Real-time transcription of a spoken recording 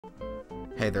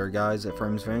Hey there guys,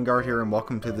 Ephraim's Vanguard here, and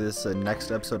welcome to this next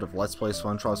episode of Let's Play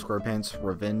SpongeBob SquarePants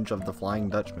Revenge of the Flying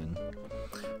Dutchman.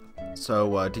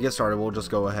 So, to get started, we'll just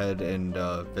go ahead and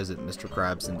visit Mr.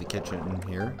 Krabs in the kitchen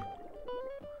here.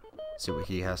 See what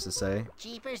he has to say.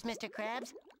 Jeepers, Mr.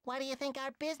 Krabs. Why do you think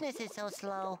our business is so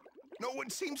slow? No one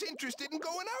seems interested in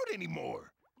going out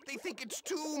anymore. They think it's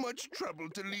too much trouble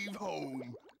to leave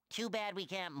home. Too bad we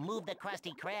can't move the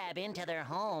Krusty Krab into their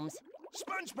homes.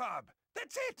 SpongeBob,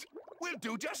 that's it. We'll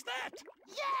do just that.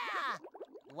 Yeah!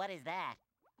 What is that?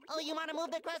 Oh, you want to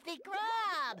move the Krusty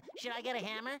Krab? Should I get a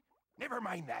hammer? Never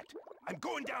mind that. I'm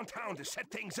going downtown to set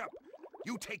things up.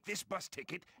 You take this bus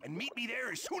ticket and meet me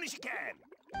there as soon as you can.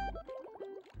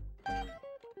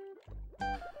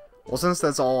 Well, since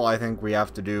that's all I think we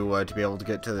have to do to be able to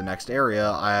get to the next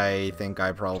area, I think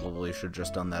I probably should have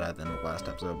just done that at the end of the last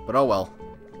episode, but oh well.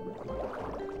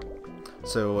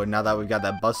 So now that we've got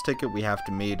that bus ticket, we have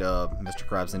to meet Mr.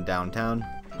 Krabs in downtown.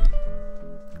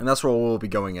 And that's where we'll be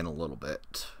going in a little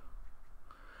bit.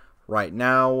 Right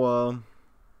now,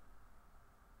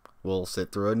 we'll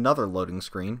sit through another loading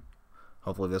screen.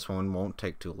 Hopefully this one won't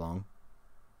take too long.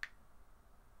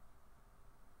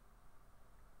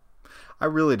 I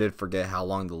really did forget how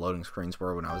long the loading screens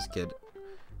were when I was a kid.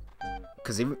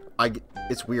 Because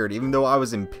it's weird, even though I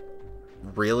was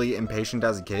really impatient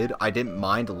as a kid, I didn't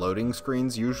mind loading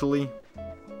screens usually.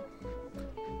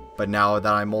 But now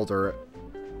that I'm older,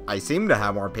 I seem to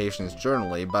have more patience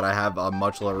generally, but I have a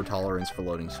much lower tolerance for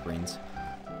loading screens.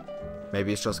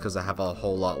 Maybe it's just because I have a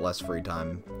whole lot less free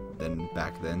time than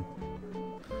back then.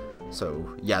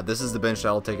 So yeah, this is the bench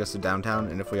that'll take us to downtown,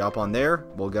 and if we hop on there,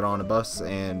 we'll get on a bus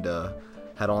and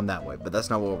head on that way. But that's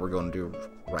not what we're going to do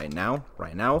right now.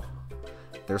 Right now,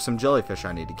 there's some jellyfish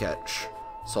I need to catch.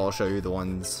 So I'll show you the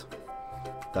ones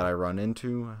that I run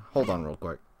into. Hold on real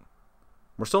quick.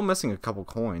 We're still missing a couple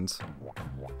coins.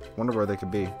 Wonder where they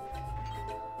could be.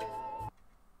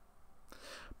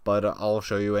 But I'll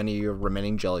show you any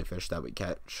remaining jellyfish that we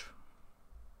catch.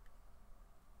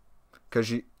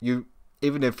 Because you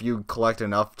even if you collect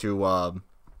enough to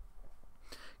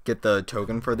get the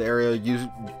token for the area,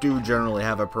 you do generally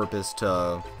have a purpose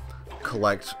to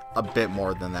collect a bit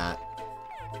more than that.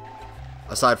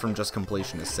 Aside from just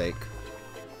completionist sake.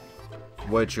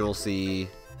 Which you'll see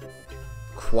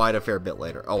quite a fair bit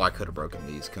later. Oh, I could have broken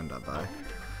these, couldn't I?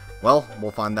 Well,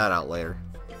 we'll find that out later.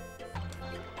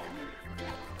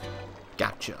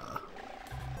 Gotcha.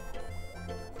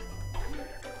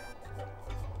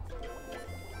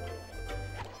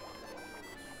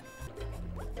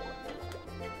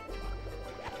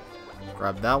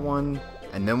 Grab that one,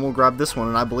 and then we'll grab this one,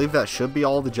 and I believe that should be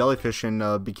all the jellyfish in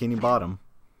Bikini Bottom.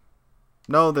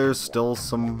 No, there's still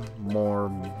some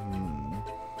more.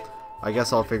 I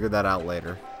guess I'll figure that out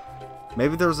later.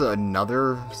 Maybe there's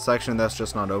another section that's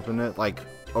just not open yet, like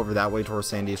over that way towards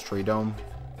Sandy's tree dome.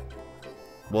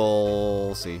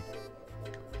 We'll see.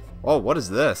 Oh, what is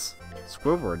this?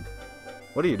 Squidward,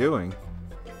 what are you doing?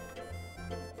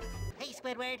 Hey,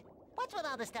 Squidward. What's with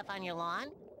all the stuff on your lawn?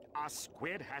 A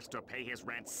squid has to pay his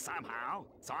rent somehow,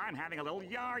 so I'm having a little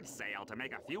yard sale to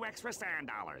make a few extra sand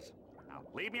dollars. Now,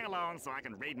 leave me alone so I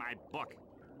can read my book.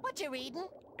 What you reading?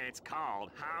 It's called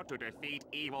How to Defeat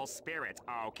Evil Spirits,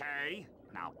 okay?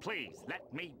 Now, please,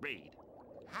 let me read.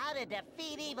 How to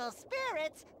defeat evil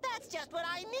spirits? That's just what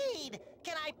I need.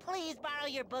 Can I please borrow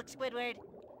your book, Squidward?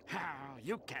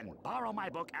 You can borrow my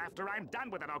book after I'm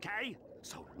done with it, okay?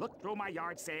 So look through my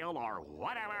yard sale or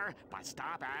whatever, but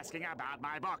stop asking about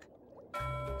my book.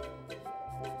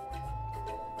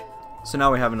 So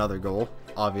now we have another goal,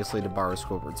 obviously to borrow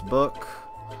Squidward's book.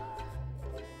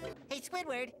 Hey,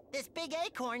 Squidward, this big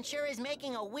acorn sure is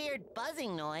making a weird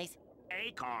buzzing noise.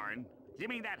 Acorn? You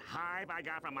mean that hive I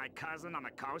got from my cousin on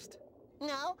the coast?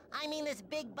 No, I mean this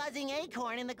big buzzing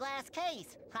acorn in the glass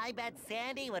case. I bet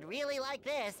Sandy would really like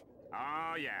this.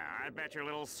 Oh yeah, I bet your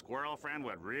little squirrel friend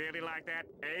would really like that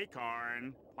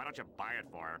acorn. Why don't you buy it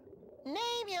for her?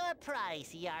 Name your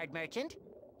price, yard merchant.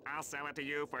 I'll sell it to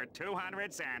you for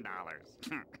 200 sand dollars.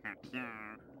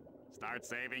 Start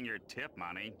saving your tip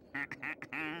money.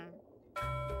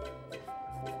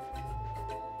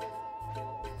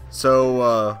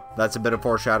 So, that's a bit of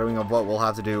foreshadowing of what we'll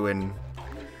have to do in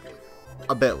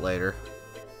a bit later.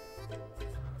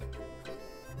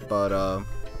 But,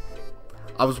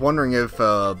 I was wondering if,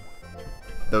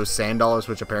 those sand dollars,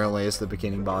 which apparently is the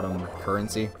Bikini Bottom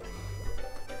currency,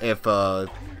 if,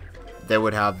 they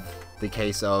would have the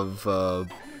case of,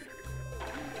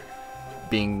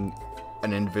 being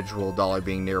an individual dollar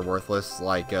being near worthless,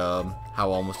 like,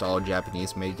 how almost all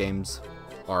Japanese-made games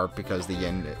are, because the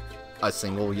yen, a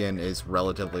single yen is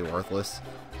relatively worthless.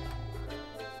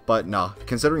 But no,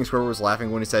 considering Squidward was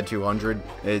laughing when he said 200,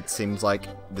 it seems like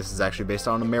this is actually based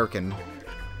on American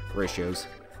ratios.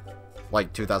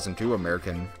 Like 2002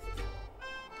 American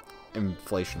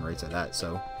inflation rates at that,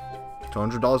 so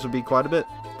 $200 would be quite a bit.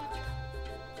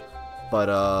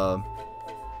 But,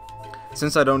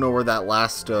 since I don't know where that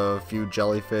last few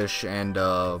jellyfish and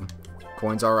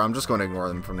coins are, I'm just going to ignore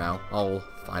them from now. I'll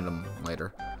find them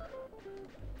later.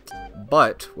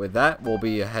 But with that, we'll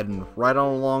be heading right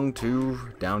on along to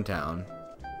downtown.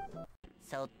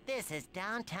 So this is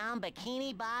downtown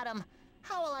Bikini Bottom.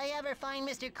 How will I ever find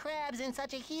Mr. Krabs in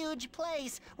such a huge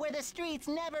place where the streets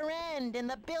never end and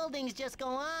the buildings just go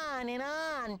on and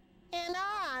on and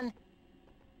on?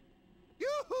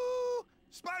 Yoo-hoo!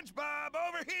 SpongeBob,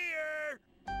 over here!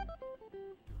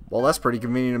 Well, that's pretty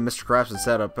convenient. Mr. Krabs had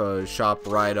set up a shop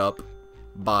right up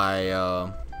by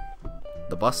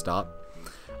the bus stop.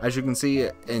 As you can see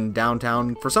in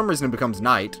downtown, for some reason it becomes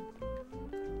night.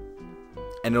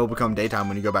 And it'll become daytime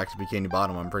when you go back to Bikini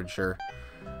Bottom, I'm pretty sure.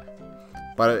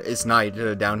 But it's night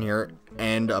down here.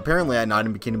 And apparently at night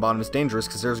in Bikini Bottom is dangerous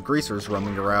because there's greasers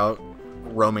roaming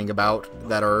about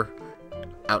that are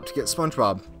out to get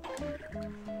SpongeBob.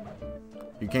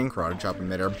 You can karate chop in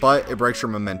midair, but it breaks your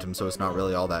momentum, so it's not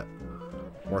really all that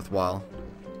worthwhile.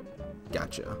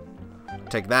 Gotcha.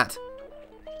 Take that.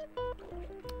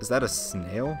 Is that a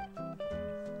snail?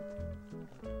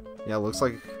 Yeah, it looks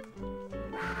like...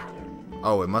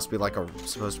 Oh, it must be like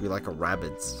supposed to be like a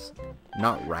rabbit's...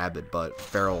 Not rabbit, but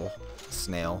feral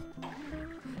snail.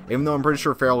 Even though I'm pretty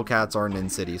sure feral cats aren't in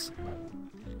cities.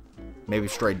 Maybe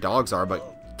stray dogs are,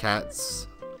 but cats...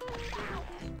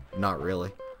 Not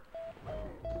really.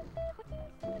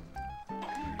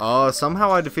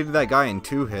 Somehow I defeated that guy in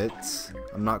 2 hits.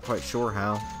 I'm not quite sure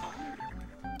how.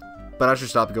 But I should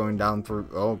stop going down through...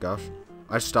 Oh, gosh.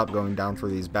 I should stop going down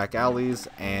through these back alleys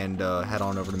and head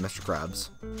on over to Mr. Krabs.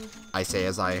 I say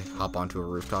as I hop onto a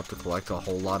rooftop to collect a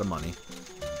whole lot of money.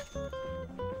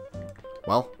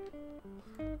 Well.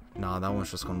 Nah, that one's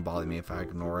just going to bother me if I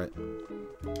ignore it.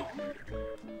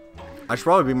 I should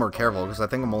probably be more careful because I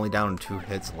think I'm only down 2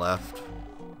 hits left.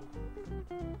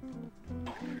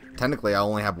 Technically, I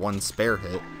only have 1 spare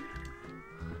hit.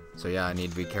 So yeah, I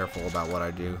need to be careful about what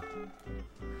I do.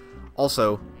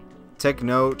 Also, take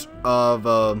note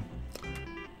of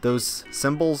those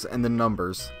symbols and the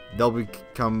numbers. They'll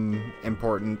become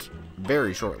important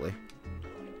very shortly.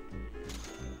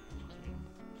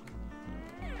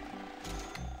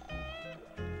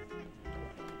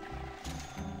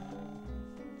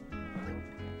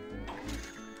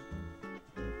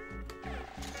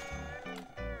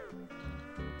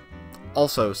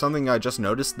 Also, something I just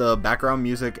noticed, the background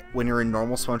music when you're in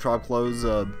normal SpongeBob clothes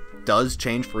does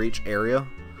change for each area.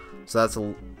 So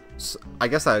that's I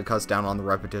guess that cuts down on the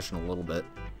repetition a little bit.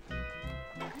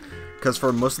 Because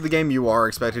for most of the game you are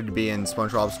expected to be in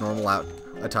SpongeBob's normal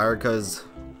attire, because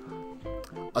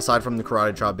aside from the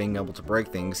karate chop being able to break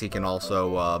things, he can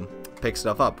also pick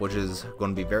stuff up, which is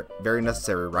going to be very, very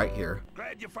necessary right here.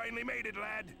 Glad you finally made it,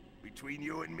 lad. Between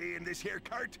you and me and this here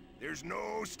cart, there's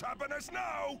no stopping us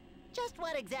now. Just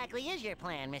what exactly is your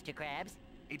plan, Mr. Krabs?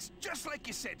 It's just like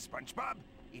you said, SpongeBob.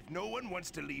 If no one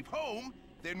wants to leave home,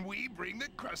 then we bring the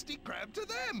Krusty Krab to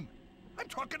them. I'm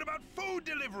talking about food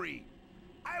delivery.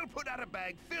 I'll put out a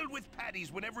bag filled with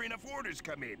patties whenever enough orders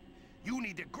come in. You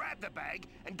need to grab the bag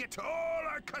and get to all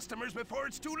our customers before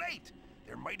it's too late.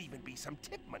 There might even be some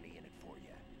tip money in it for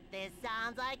you. This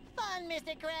sounds like fun,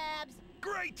 Mr. Krabs.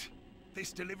 Great!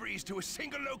 This delivery is to a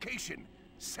single location,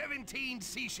 17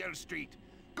 Seashell Street.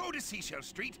 Go to Seashell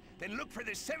Street, then look for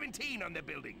the 17 on the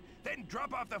building, then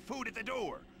drop off the food at the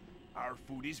door. Our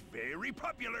food is very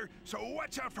popular, so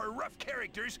watch out for rough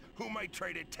characters who might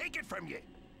try to take it from you.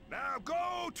 Now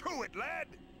go to it, lad!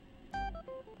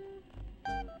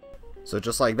 So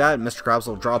just like that, Mr. Krabs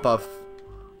will drop off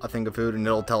a thing of food and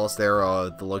it'll tell us there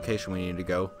the location we need to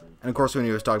go. And of course when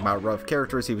he was talking about rough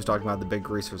characters, he was talking about the big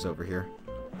greasers over here.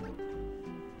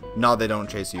 No, they don't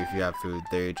chase you if you have food,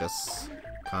 they just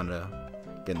kinda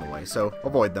get in the way, so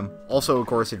avoid them. Also, of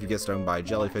course, if you get stung by a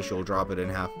jellyfish, you'll drop it in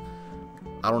half.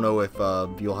 I don't know if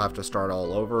you'll have to start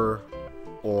all over,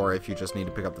 or if you just need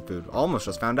to pick up the food. I almost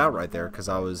just found out right there, because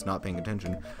I was not paying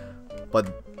attention.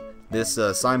 But this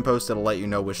signpost, that'll let you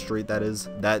know which street that is.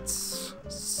 That's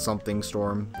something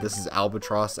storm. This is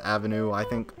Albatross Avenue, I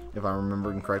think, if I'm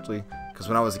remembering correctly. Because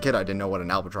when I was a kid, I didn't know what an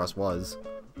albatross was.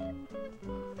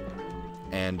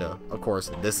 And, of course,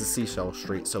 this is Seashell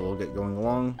Street, so we'll get going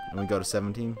along, and we go to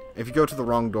 17. If you go to the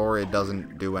wrong door, it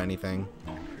doesn't do anything.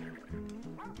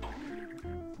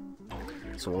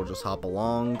 So we'll just hop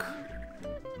along.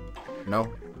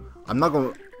 No, I'm not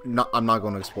going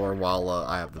to explore while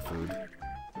I have the food.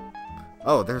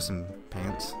 Oh, there's some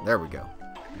pants. There we go.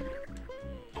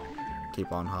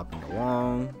 Keep on hopping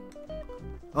along.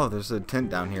 Oh, there's a tent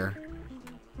down here.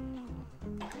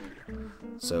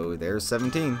 So there's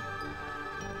 17.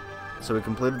 So we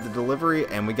completed the delivery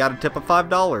and we got a tip of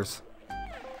 $5.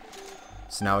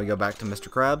 So now we go back to Mr.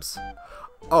 Krabs.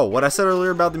 Oh, what I said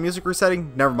earlier about the music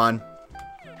resetting? Never mind.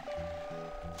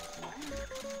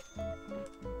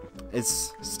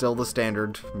 It's still the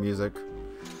standard music.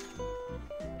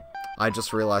 I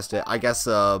just realized it. I guess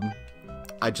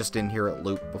I just didn't hear it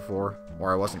loop before,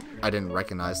 or I didn't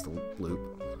recognize the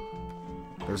loop.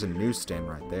 There's a newsstand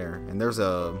right there, and there's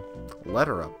a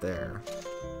letter up there.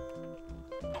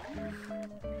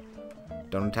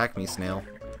 Don't attack me, snail.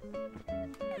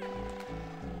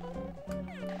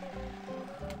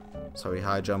 So we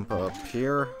high jump up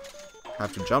here.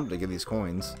 Have to jump to get these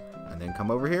coins, and then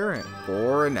come over here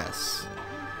for an S.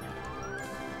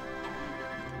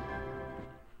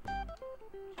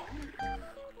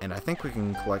 And I think we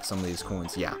can collect some of these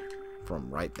coins, yeah,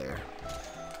 from right there.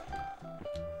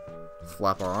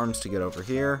 Flap our arms to get over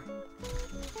here.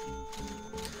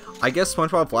 I guess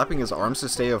SpongeBob flapping his arms to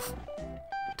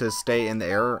stay in the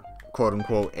air, quote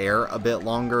unquote air, a bit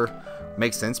longer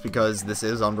makes sense because this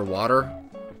is underwater,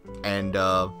 and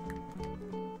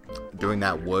doing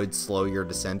that would slow your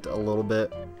descent a little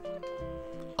bit,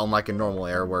 unlike in normal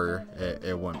air where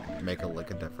it wouldn't make a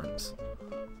lick of difference.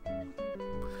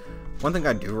 One thing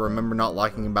I do remember not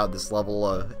liking about this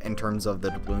level in terms of the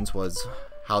doubloons was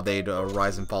how they'd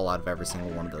rise and fall out of every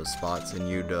single one of those spots, and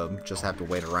you'd just have to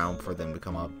wait around for them to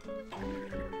come up.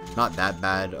 Not that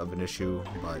bad of an issue,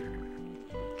 but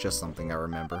just something I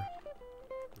remember.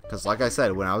 Because like I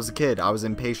said, when I was a kid, I was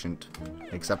impatient,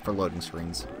 except for loading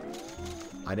screens.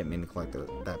 I didn't mean to collect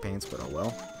that pants, but oh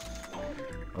well.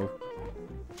 Oh.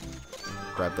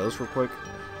 Grab those real quick.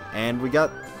 And we got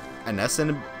an S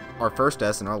in our first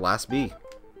S and our last B.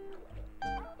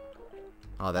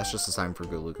 Oh, that's just a sign for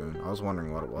Good Lagoon. I was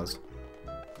wondering what it was.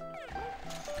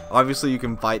 Obviously, you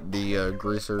can fight the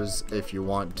greasers if you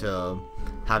want to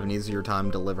have an easier time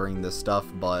delivering this stuff,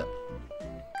 but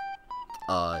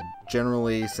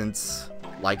generally, since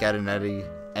like Ed,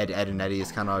 Ed and Eddie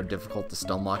is kind of difficult to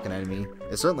stun lock an enemy,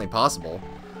 it's certainly possible,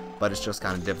 but it's just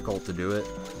kind of difficult to do it.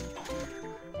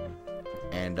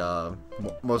 And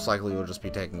most likely we'll just be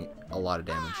taking a lot of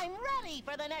damage. I'm ready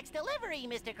for the next delivery,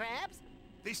 Mr. Krabs.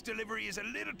 This delivery is a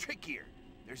little trickier.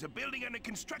 There's a building under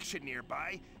construction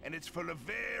nearby, and it's full of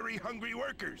very hungry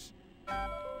workers.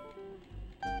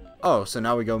 Oh, so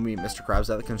now we go meet Mr.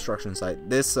 Krabs at the construction site.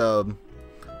 This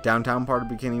downtown part of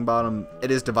Bikini Bottom,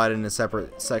 it is divided into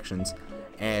separate sections,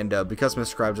 and because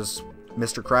Mr.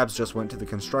 Krabs just went to the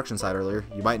construction site earlier,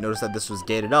 you might notice that this was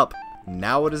gated up.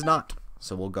 Now it is not.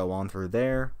 So we'll go on through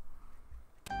there.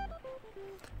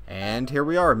 And here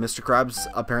we are. Mr. Krabs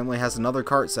apparently has another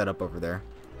cart set up over there.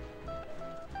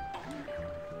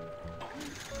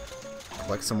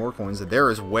 Collect some more coins. There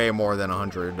is way more than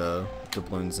 100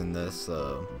 doubloons in this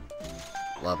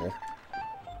level.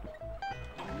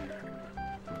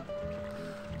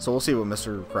 So we'll see what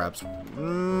Mr. Krabs...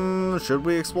 should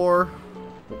we explore?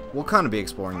 We'll kind of be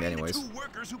exploring anyways. The two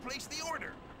workers who placed the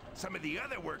order. Some of the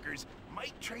other workers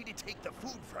might try to take the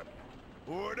food from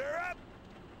you. Order up!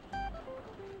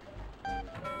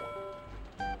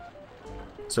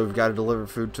 So we've got to deliver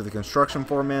food to the construction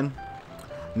foreman.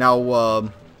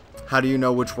 Now, how do you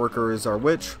know which workers are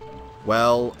which?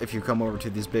 Well, if you come over to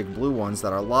these big blue ones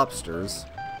that are lobsters,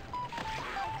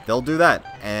 they'll do that,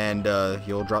 and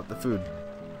you'll drop the food.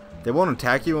 They won't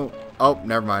attack you. Oh,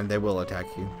 never mind. They will attack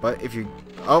you. But if you...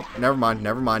 Oh, never mind.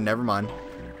 Never mind. Never mind.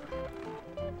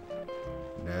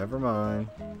 Never mind.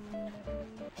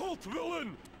 Halt,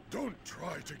 villain! Don't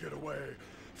try to get away,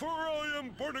 for I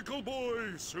am Barnacle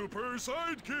Boy, Super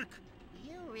Sidekick.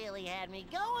 You really had me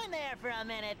going there for a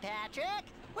minute, Patrick.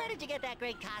 Where did you get that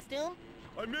great costume?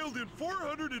 I mailed in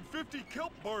 450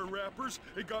 kelp bar wrappers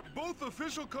and got both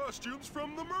official costumes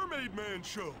from the Mermaid Man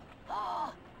show.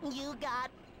 Oh, you got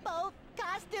both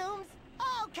costumes?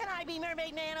 Oh, can I be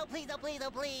Mermaid Man? Oh, please, oh, please, oh,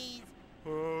 please.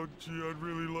 Oh, gee, I'd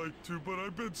really like to, but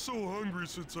I've been so hungry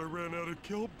since I ran out of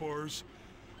kelp bars.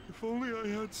 If only I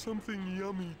had something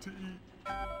yummy to eat.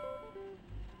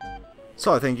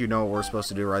 So I think you know what we're supposed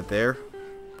to do right there.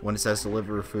 When it says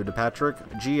deliver food to Patrick.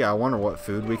 Gee, I wonder what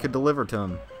food we could deliver to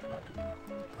him.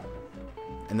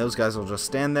 And those guys will just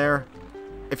stand there.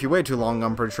 If you wait too long,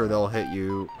 I'm pretty sure they'll hit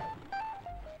you.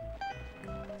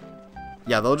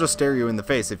 Yeah, they'll just stare you in the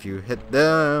face if you hit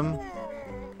them.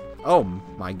 Oh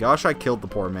my gosh, I killed the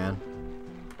poor man.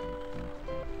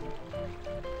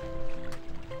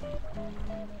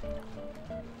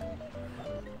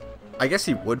 I guess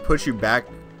he would push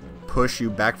push you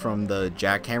back from the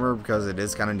jackhammer because it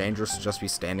is kind of dangerous to just be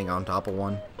standing on top of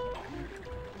one.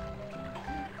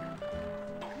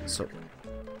 So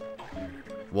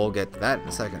we'll get to that in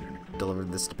a second. Deliver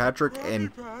this to Patrick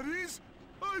and Patties,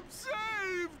 I'm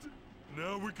saved!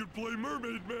 Now we can play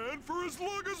Mermaid Man for as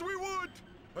long as we want!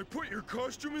 I put your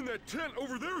costume in that tent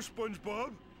over there,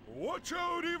 SpongeBob! Watch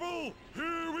out, evil!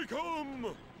 Here we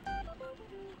come!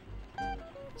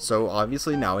 so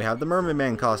obviously now we have the Mermaid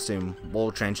Man costume.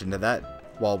 We'll change into that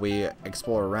while we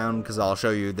explore around because I'll show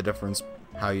you the difference,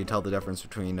 how you tell the difference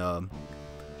between oh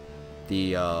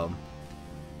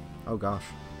gosh.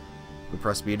 We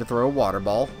press B to throw a water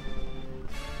ball.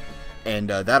 And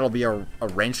that'll be a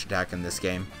ranged attack in this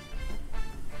game.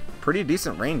 Pretty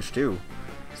decent range too.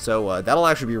 So that'll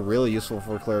actually be really useful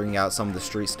for clearing out some of the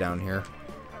streets down here.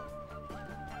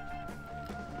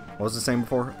 What was I saying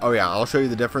before? Oh yeah, I'll show you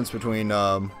the difference between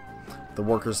the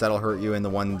workers that'll hurt you and the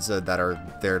ones that are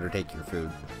there to take your food.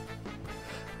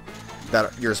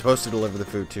 That you're supposed to deliver the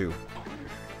food to.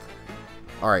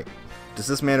 Alright. Does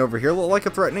this man over here look like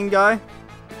a threatening guy?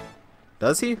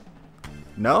 Does he?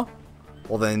 No?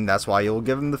 Well then, that's why you'll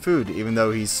give him the food, even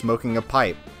though he's smoking a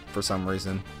pipe for some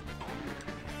reason.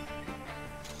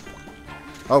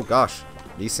 Oh gosh.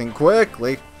 Descent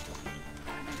quickly.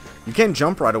 You can't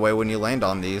jump right away when you land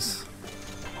on these.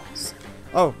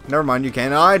 Oh, never mind, you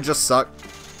can. I just suck.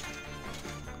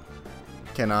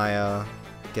 Can I,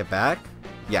 get back?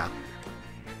 Yeah.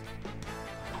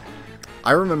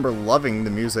 I remember loving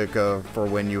the music for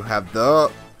when you have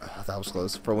the... that was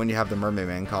close. For when you have the Mermaid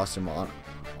Man costume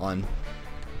on.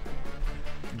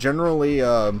 Generally,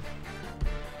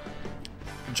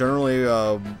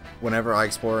 whenever I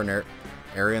explore an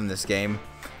area in this game,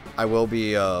 I will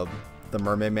be the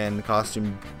Mermaid Man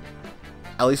costume,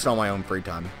 at least on my own free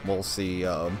time. We'll see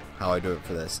how I do it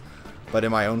for this. But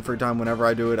in my own free time, whenever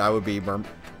I do it, I would be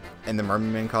in the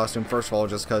Mermaid Man costume. First of all,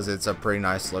 just because it's a pretty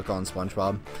nice look on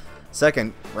SpongeBob.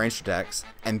 Second, ranged attacks.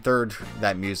 And third,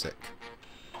 that music.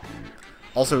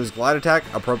 Also, his glide attack,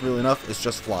 appropriately enough, is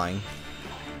just flying.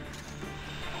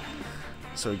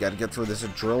 So we gotta get through this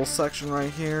drill section right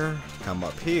here. Come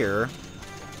up here.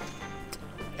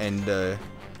 And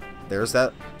there's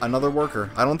that another worker.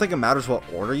 I don't think it matters what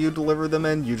order you deliver them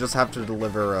in. You just have to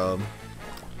deliver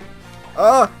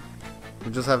you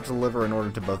just have to deliver in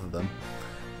order to both of them.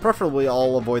 Preferably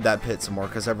I'll avoid that pit some more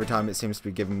because every time it seems to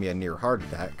be giving me a near heart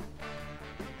attack.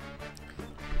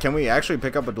 Can we actually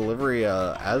pick up a delivery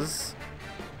as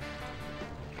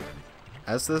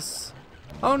this?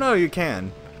 Oh no, you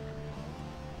can.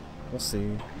 We'll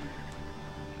see.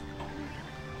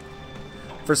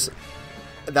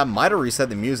 That might have reset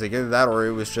the music, either that or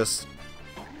it was just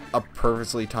a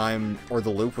perfectly timed, or the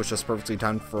loop was just perfectly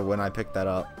timed for when I picked that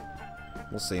up.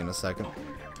 We'll see in a second.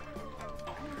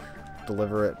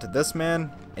 Deliver it to this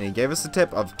man, and he gave us a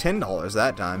tip of $10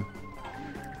 that time.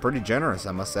 Pretty generous,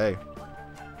 I must say.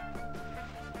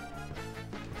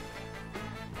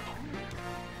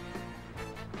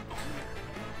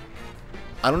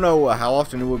 I don't know how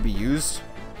often it would be used,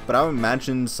 but I would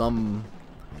imagine some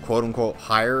quote-unquote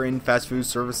higher-end fast food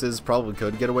services probably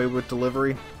could get away with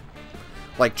delivery.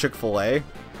 Like Chick-fil-A.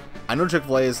 I know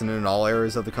Chick-fil-A isn't in all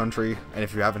areas of the country, and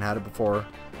if you haven't had it before,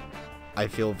 I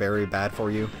feel very bad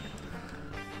for you.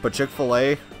 But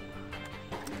Chick-fil-A,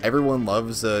 everyone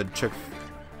loves their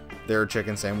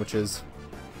chicken sandwiches,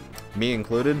 me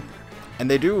included. And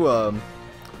they do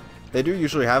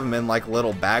usually have them in like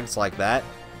little bags like that.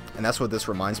 And that's what this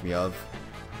reminds me of.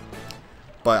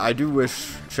 But I do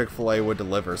wish Chick-fil-A would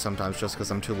deliver sometimes just because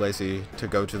I'm too lazy to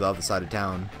go to the other side of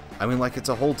town. I mean, like, it's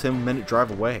a whole 10-minute drive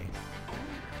away.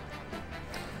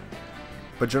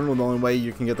 But generally the only way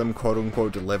you can get them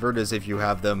quote-unquote delivered is if you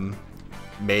have them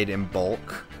made in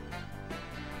bulk.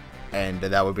 And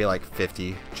that would be like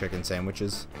 50 chicken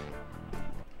sandwiches.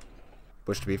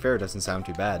 Which, to be fair, doesn't sound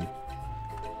too bad.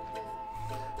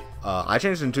 I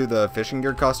changed into the fishing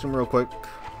gear costume real quick.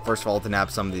 First of all, to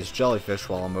nab some of these jellyfish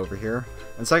while I'm over here.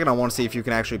 And second, I want to see if you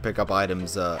can actually pick up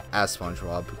items as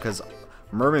SpongeBob. Because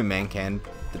Mermaid Man can,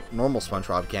 the normal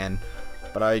SpongeBob can.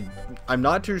 But I'm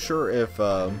not too sure if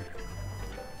the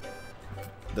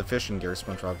fishing gear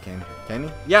SpongeBob can. Can he?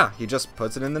 Yeah, he just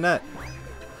puts it in the net.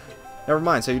 Never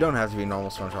mind, so you don't have to be normal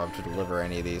SpongeBob to deliver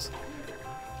any of these.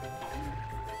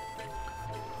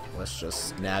 Let's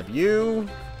just nab you.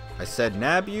 I said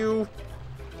nab you.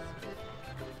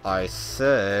 I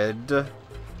said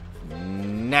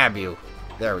nab you.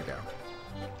 There we go.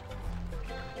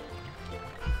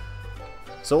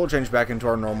 So we'll change back into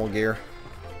our normal gear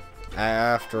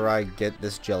after I get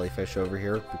this jellyfish over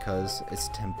here because it's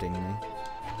tempting me.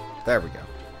 There we go.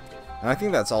 And I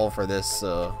think that's all for this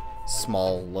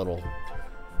small little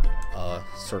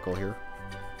circle here.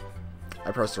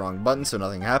 I pressed the wrong button, so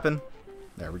nothing happened.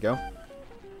 There we go.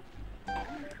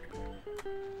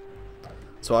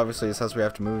 So obviously it says we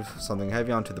have to move something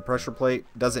heavy onto the pressure plate.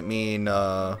 Doesn't mean,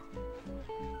 oh,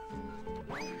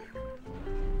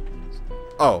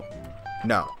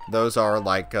 no. Those are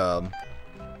like, I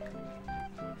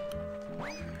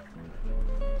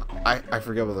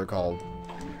forget what they're called.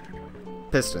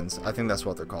 Pistons. I think that's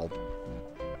what they're called.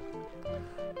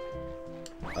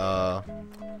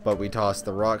 But we toss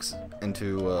the rocks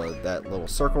into that little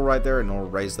circle right there, and it'll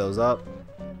raise those up.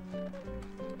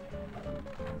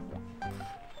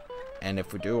 And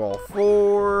if we do all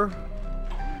 4,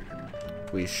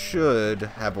 we should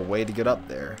have a way to get up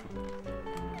there.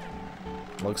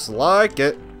 Looks like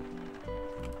it.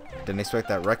 Didn't expect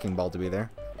that wrecking ball to be there.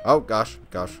 Oh, gosh.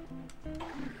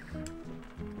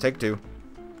 Take 2.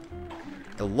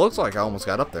 It looks like I almost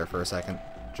got up there for a second,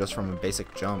 just from a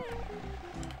basic jump.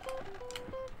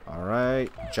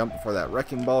 Alright, jump before that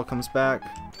wrecking ball comes back.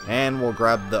 And we'll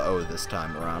grab the O this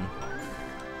time around.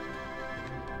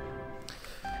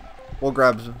 We'll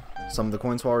grab some of the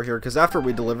coins while we're here, because after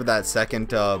we deliver that second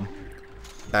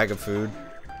bag of food,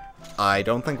 I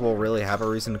don't think we'll really have a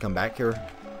reason to come back here.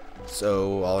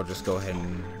 So I'll just go ahead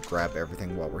and grab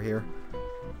everything while we're here.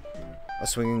 A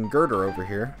swinging girder over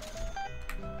here.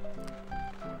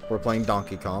 We're playing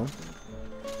Donkey Kong.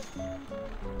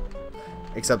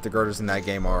 Except the girders in that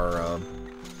game are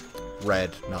red,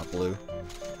 not blue.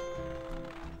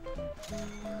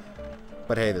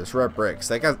 But hey, there's red bricks.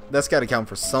 That's got to count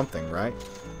for something, right?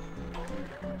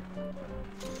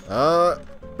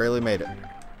 Barely made it.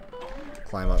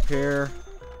 Climb up here.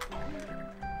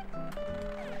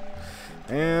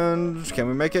 And can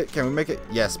we make it? Can we make it?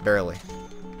 Yes, barely.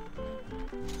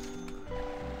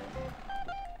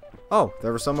 Oh,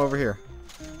 there was some over here.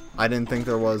 I didn't think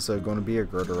there was going to be a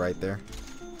girder right there.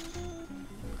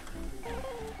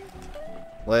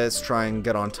 Let's try and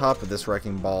get on top of this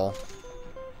wrecking ball.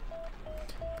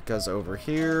 Because over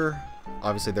here,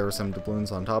 obviously there were some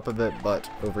doubloons on top of it, but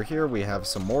over here we have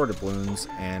some more doubloons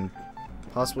and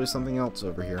possibly something else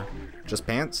over here. Just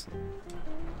pants?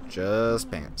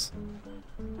 Just pants.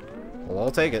 Well,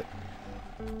 I'll take it.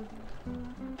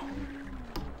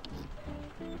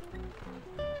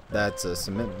 That's a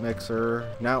cement mixer.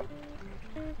 Now,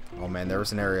 oh man, there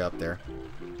was an area up there.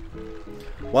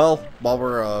 Well, while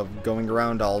we're going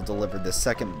around, I'll deliver the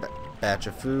second batch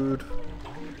of food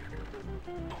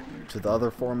to the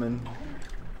other foreman.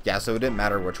 Yeah, so it didn't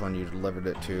matter which one you delivered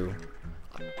it to.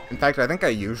 In fact, I think I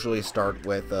usually start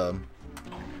with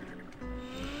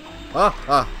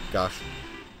gosh.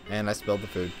 And I spilled the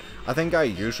food. I think I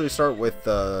usually start with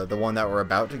the one that we're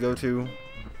about to go to,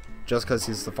 just because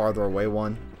he's the farther away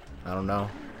one. I don't know.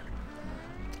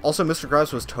 Also, Mr.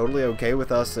 Krabs was totally okay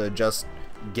with us just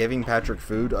giving Patrick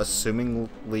food,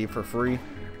 assumingly for free.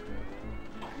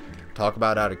 Talk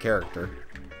about out of character.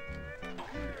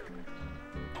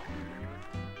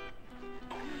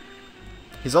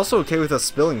 He's also okay with us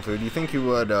spilling food. You think he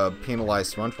would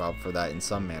penalize SpongeBob for that in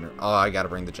some manner. Oh, I gotta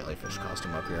bring the jellyfish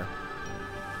costume up here.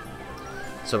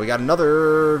 So we got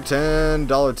another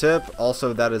 $10 tip.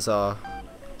 Also, that is I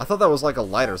thought that was like a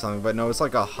light or something, but no, it's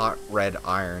like a hot red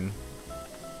iron.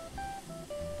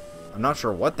 I'm not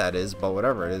sure what that is, but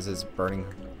whatever it is, it's burning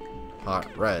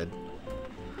hot red.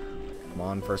 Come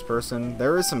on, first person.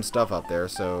 There is some stuff up there,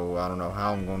 so I don't know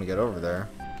how I'm going to get over there.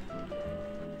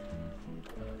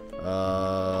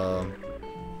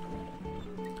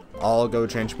 I'll go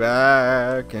change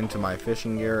back into my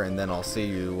fishing gear, and then I'll see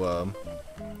you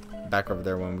back over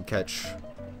there when we catch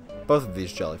both of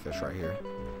these jellyfish right here.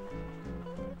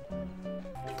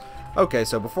 Okay,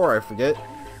 so before I forget,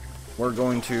 we're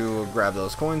going to grab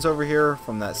those coins over here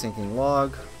from that sinking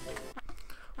log.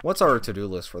 What's our to-do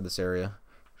list for this area?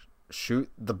 Shoot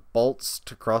the bolts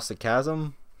to cross the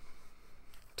chasm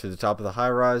to the top of the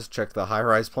high-rise, check the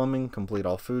high-rise plumbing, complete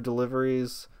all food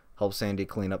deliveries, help Sandy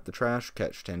clean up the trash,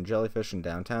 catch 10 jellyfish in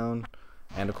downtown,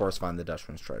 and of course find the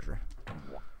Dutchman's treasure.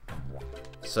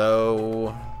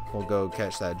 So we'll go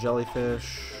catch that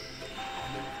jellyfish.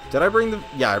 Did I bring the...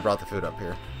 Yeah, I brought the food up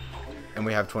here. And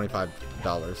we have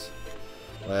 $25.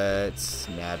 Let's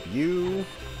nab you.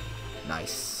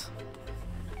 Nice.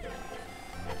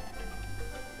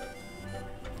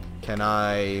 Can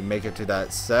I make it to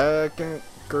that second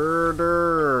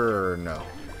girder? No.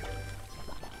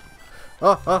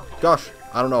 Oh, gosh.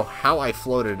 I don't know how I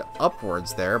floated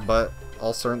upwards there, but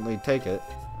I'll certainly take it.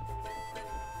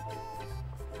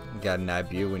 Gotta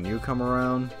nab you when you come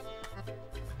around.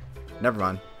 Never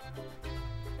mind.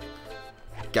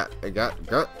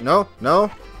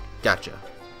 No. Gotcha.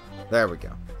 There we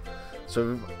go.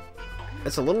 So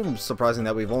it's a little surprising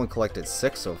that we've only collected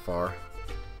 6 so far.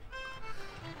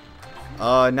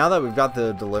 Now that we've got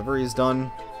the deliveries done,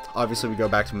 obviously we go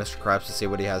back to Mr. Krabs to see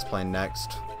what he has planned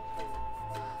next.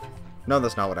 No,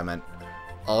 that's not what I meant.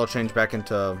 I'll change back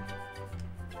into...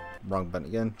 Wrong button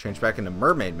again. Change back into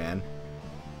Mermaid Man.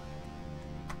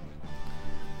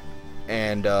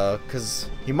 And, because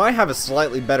he might have a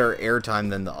slightly better airtime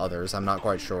than the others. I'm not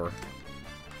quite sure.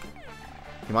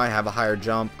 He might have a higher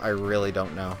jump. I really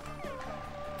don't know.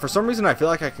 For some reason, I feel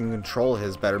like I can control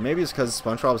his better. Maybe it's because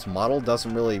SpongeBob's model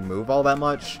doesn't really move all that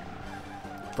much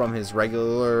from his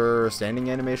regular standing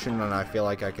animation, and I feel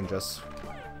like I can just,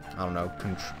 I don't know,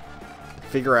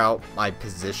 figure out my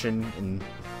position in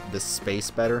the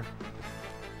space better.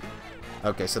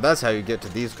 Okay, so that's how you get to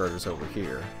these critters over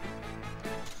here.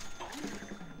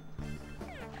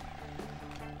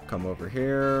 Come over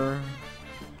here.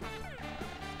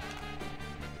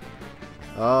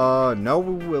 No,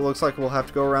 it looks like we'll have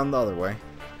to go around the other way.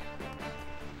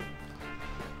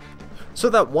 So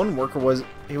that one worker was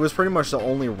pretty much the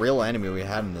only real enemy we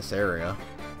had in this area.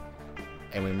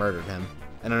 And we murdered him.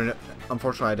 And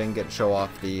unfortunately I didn't get to show off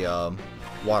the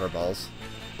water balls.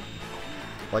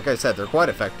 Like I said, they're quite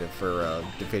effective for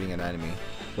defeating an enemy.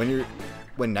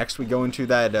 When next we go into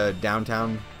that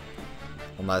downtown,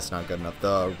 well, that's not good enough,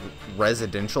 the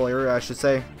residential area I should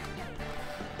say.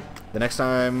 The next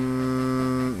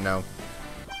time... no.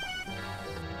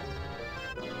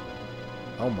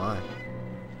 Oh my.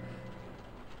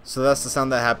 So that's the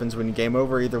sound that happens when you game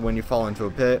over, either when you fall into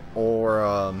a pit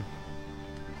or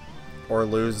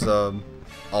lose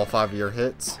all 5 of your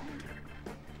hits.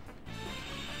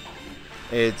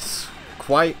 It's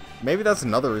quite... maybe that's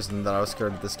another reason that I was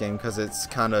scared of this game, because it's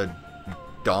kind of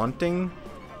daunting,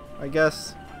 I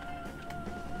guess.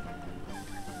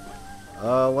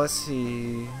 Let's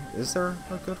see. Is there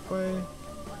a good way?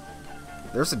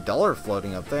 There's $1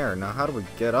 floating up there. Now, how do we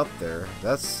get up there?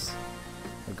 That's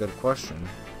a good question.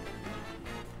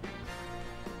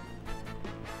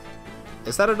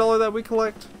 Is that $1 that we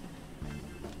collect?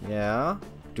 Yeah.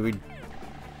 Do we...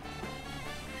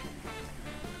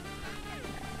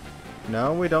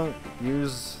 no, we don't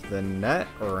use the net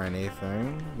or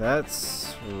anything.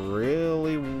 That's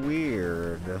really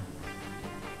weird.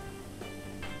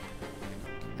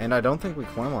 And I don't think we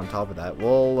climb on top of that.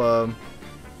 We'll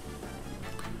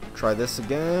try this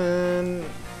again.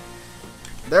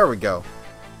 There we go.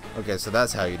 Okay, so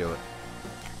that's how you do it.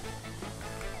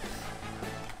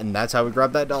 And that's how we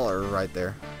grab that $1 right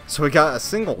there. So we got a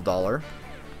single $1.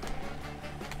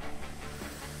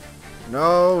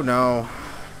 No, no.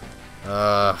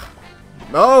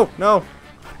 No, no.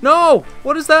 No!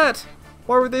 What is that?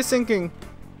 Why were they sinking?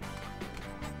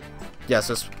 Yes,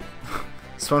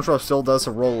 SpongeBob still does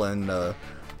a role in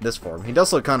this form. He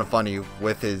does look kind of funny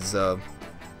with his the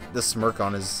smirk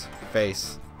on his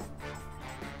face.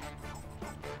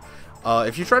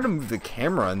 If you try to move the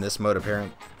camera in this mode,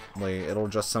 apparently it'll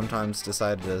just sometimes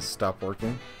decide to stop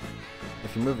working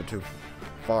if you move it too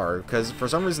far, because for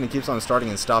some reason it keeps on starting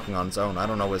and stopping on its own. I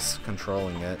don't know what's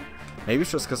controlling it. Maybe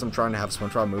it's just because I'm trying to have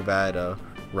SpongeBob move at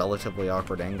relatively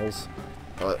awkward angles,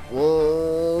 but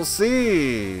we'll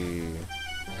see.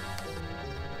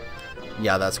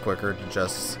 Yeah, that's quicker to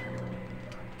just,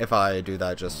 if I do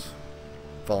that, just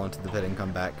fall into the pit and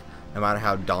come back, no matter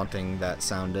how daunting that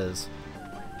sound is.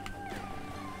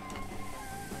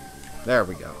 There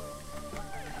we go.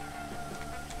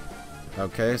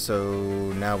 Okay, so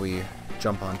now we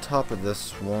jump on top of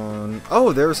this one.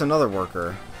 Oh, there's another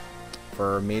worker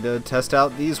for me to test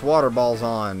out these water balls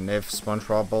on, if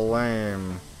SpongeBob will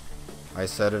aim. I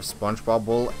said if SpongeBob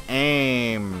will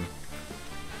aim.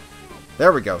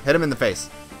 There we go. Hit him in the face.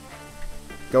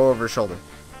 Go over his shoulder.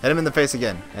 Hit him in the face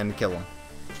again and kill him.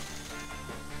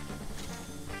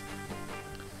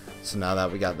 So now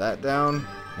that we got that down,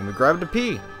 and we grabbed a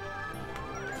P.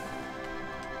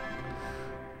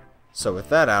 So with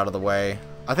that out of the way,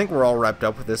 I think we're all wrapped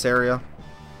up with this area.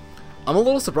 I'm a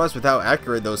little surprised with how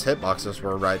accurate those hitboxes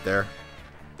were right there.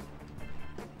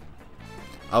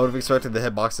 I would have expected the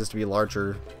hitboxes to be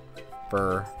larger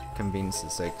for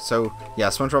convenience's sake. So yeah,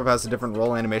 SpongeBob has a different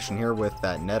roll animation here with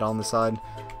that net on the side.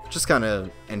 Just kind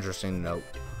of interesting to note.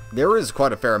 There is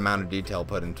quite a fair amount of detail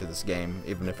put into this game,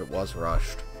 even if it was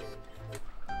rushed.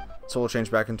 So we'll change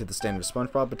back into the standard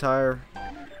SpongeBob attire.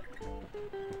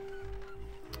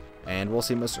 And we'll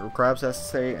see what Mr. Krabs has to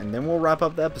say, and then we'll wrap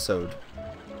up the episode.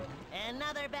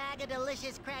 Another bag of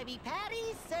delicious Krabby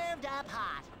Patties served up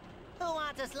hot. Who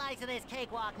wants a slice of this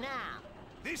cakewalk now?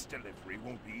 This delivery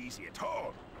won't be easy at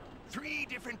all. 3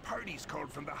 different parties called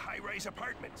from the high-rise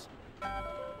apartments.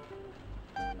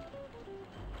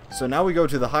 So now we go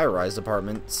to the high-rise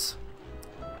apartments,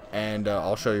 and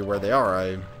I'll show you where they are.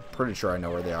 I'm pretty sure I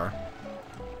know where they are.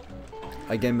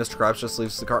 Again, Mr. Krabs just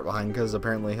leaves the cart behind because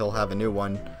apparently he'll have a new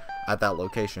one at that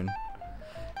location.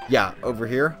 Yeah, over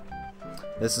here.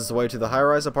 This is the way to the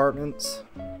high-rise apartments,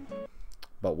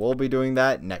 but we'll be doing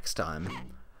that next time.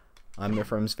 I'm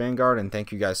Ephraim's Vanguard, and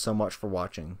thank you guys so much for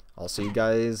watching. I'll see you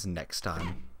guys next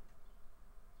time.